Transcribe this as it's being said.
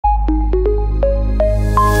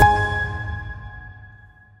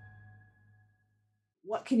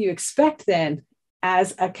can you expect then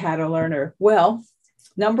as a Kata learner? Well,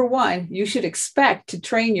 number one, you should expect to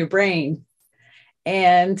train your brain.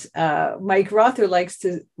 And Mike Rother likes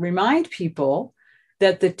to remind people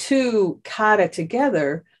that the two Kata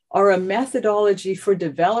together are a methodology for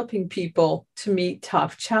developing people to meet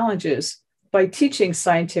tough challenges by teaching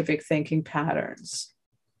scientific thinking patterns.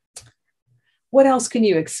 What else can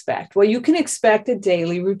you expect? Well, you can expect a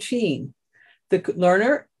daily routine. The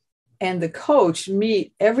learner and the coach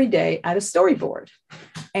meet every day at a storyboard,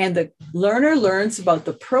 and the learner learns about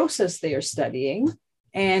the process they are studying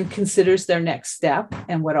and considers their next step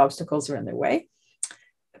and what obstacles are in their way.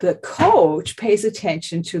 The coach pays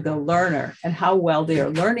attention to the learner and how well they are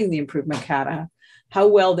learning the improvement kata, how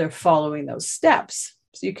well they're following those steps.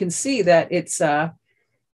 So you can see that it's a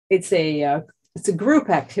group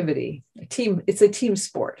activity, it's a team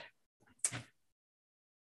sport.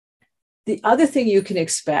 The other thing you can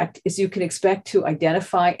expect is you can expect to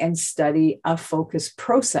identify and study a focused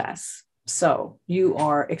process. So you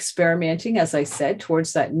are experimenting, as I said,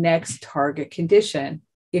 towards that next target condition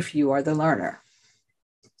if you are the learner.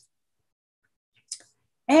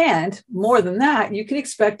 And more than that, you can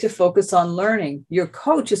expect to focus on learning. Your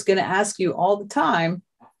coach is going to ask you all the time,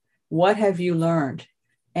 what have you learned?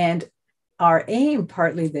 And our aim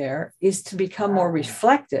partly there is to become more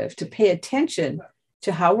reflective, to pay attention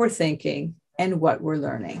to how we're thinking and what we're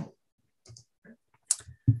learning.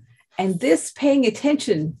 And this paying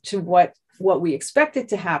attention to what we expected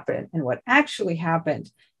to happen and what actually happened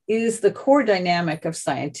is the core dynamic of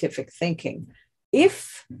scientific thinking.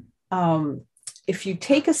 If you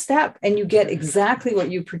take a step and you get exactly what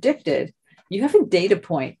you predicted, you have a data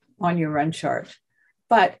point on your run chart.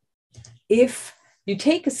 But if you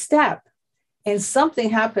take a step and something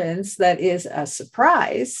happens that is a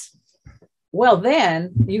surprise, well,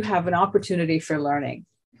 then you have an opportunity for learning.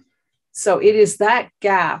 So it is that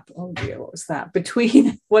gap, oh dear, what was that,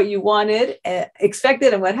 between what you wanted,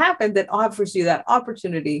 expected, and what happened that offers you that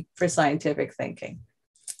opportunity for scientific thinking.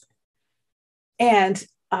 And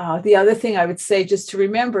the other thing I would say, just to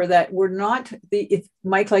remember that we're not,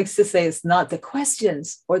 Mike likes to say, it's not the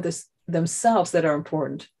questions or themselves that are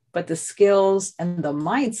important, but the skills and the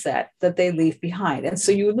mindset that they leave behind. And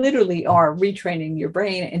so you literally are retraining your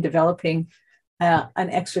brain and developing an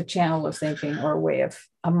extra channel of thinking or a way of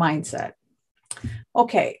a mindset.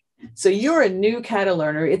 Okay, so you're a new Kata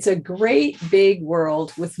learner. It's a great big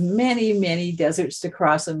world with many, many deserts to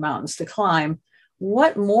cross and mountains to climb.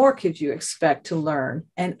 What more could you expect to learn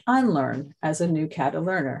and unlearn as a new Kata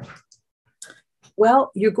learner?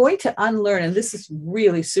 Well, you're going to unlearn, and this is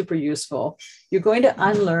really super useful. You're going to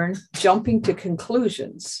unlearn jumping to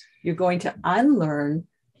conclusions. You're going to unlearn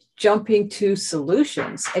jumping to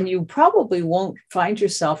solutions. And you probably won't find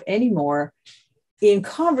yourself anymore in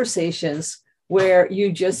conversations where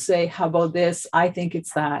you just say, how about this? I think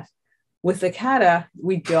it's that. With the Kata,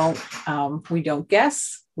 we don't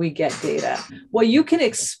guess, we get data. Well, you can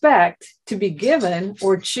expect to be given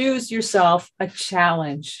or choose yourself a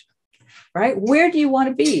challenge, right? Where do you want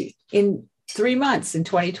to be in 3 months in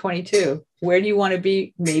 2022? Where do you want to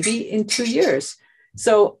be maybe in 2 years?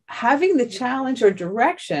 So having the challenge or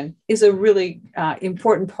direction is a really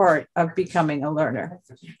important part of becoming a learner.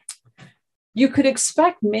 You could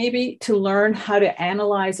expect maybe to learn how to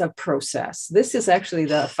analyze a process. This is actually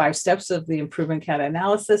the 5 steps of the improvement Kata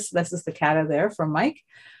analysis. This is the Kata there from Mike.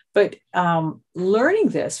 But learning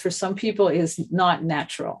this for some people is not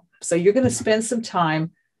natural. So you're going to spend some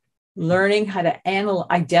time learning how to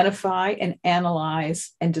identify and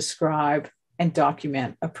analyze and describe and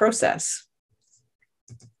document a process.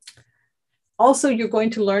 Also, you're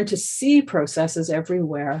going to learn to see processes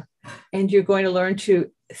everywhere, and you're going to learn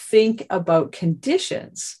to think about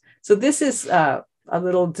conditions. So this is a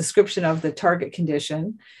little description of the target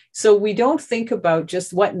condition. So we don't think about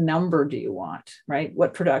just what number do you want, right?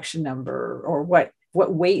 What production number or what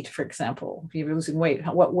weight, for example, if you're losing weight,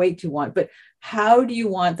 what weight do you want? But how do you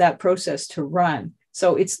want that process to run?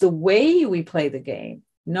 So it's the way we play the game,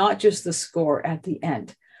 not just the score at the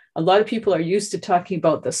end. A lot of people are used to talking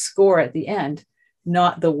about the score at the end,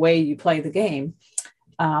 not the way you play the game.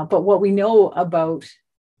 But what we know about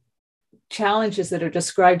challenges that are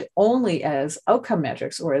described only as outcome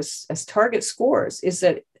metrics or as target scores is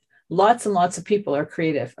that lots and lots of people are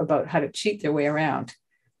creative about how to cheat their way around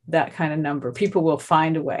that kind of number. People will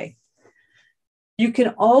find a way. You can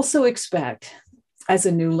also expect, as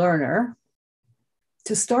a new learner,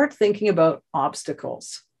 to start thinking about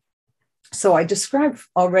obstacles. So I described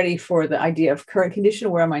already for the idea of current condition,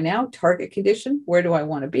 where am I now? Target condition, where do I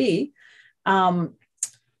want to be?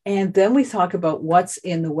 And then we talk about what's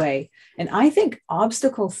in the way. And I think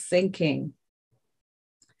obstacle thinking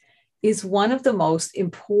is one of the most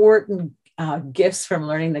important gifts from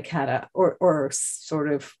learning the kata, or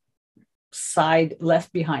sort of side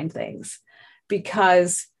left behind things,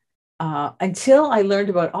 because until I learned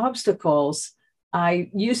about obstacles, I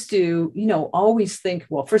used to, always think,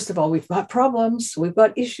 well, first of all, we've got problems, we've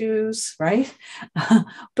got issues, right?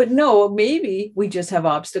 But no, maybe we just have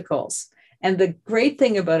obstacles. And the great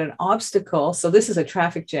thing about an obstacle, so this is a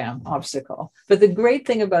traffic jam obstacle, but the great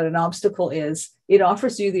thing about an obstacle is it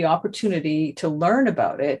offers you the opportunity to learn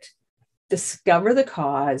about it, discover the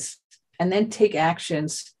cause, and then take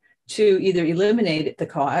actions to either eliminate the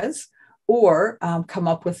cause or come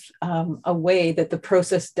up with a way that the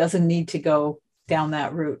process doesn't need to go down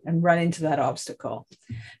that route and run into that obstacle.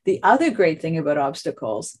 The other great thing about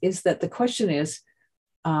obstacles is that the question is,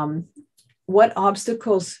 what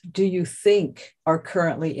obstacles do you think are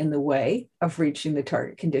currently in the way of reaching the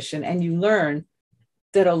target condition? And you learn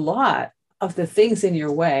that a lot of the things in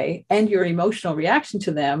your way and your emotional reaction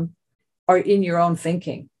to them are in your own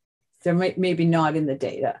thinking. They're maybe not in the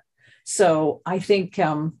data. So I think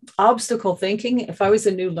obstacle thinking, if I was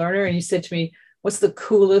a new learner and you said to me, what's the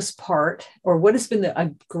coolest part, or what has been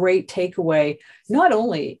a great takeaway, not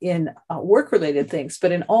only in work-related things,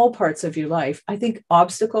 but in all parts of your life, I think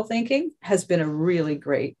obstacle thinking has been a really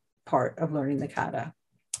great part of learning the kata.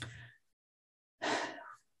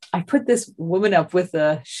 I put this woman up with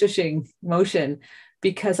the shushing motion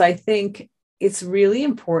because I think it's really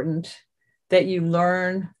important that you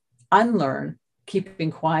unlearn keeping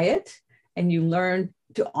quiet, and you learn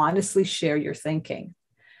to honestly share your thinking.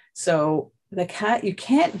 So you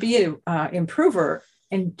can't be an improver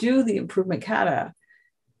and do the improvement kata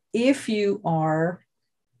if you are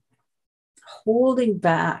holding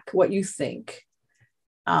back what you think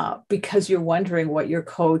because you're wondering what your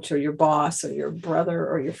coach or your boss or your brother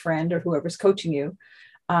or your friend or whoever's coaching you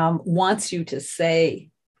wants you to say.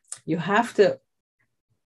 You have to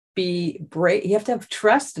be brave. You have to have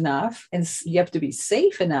trust enough, and you have to be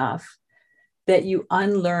safe enough that you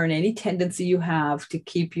unlearn any tendency you have to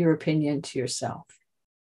keep your opinion to yourself.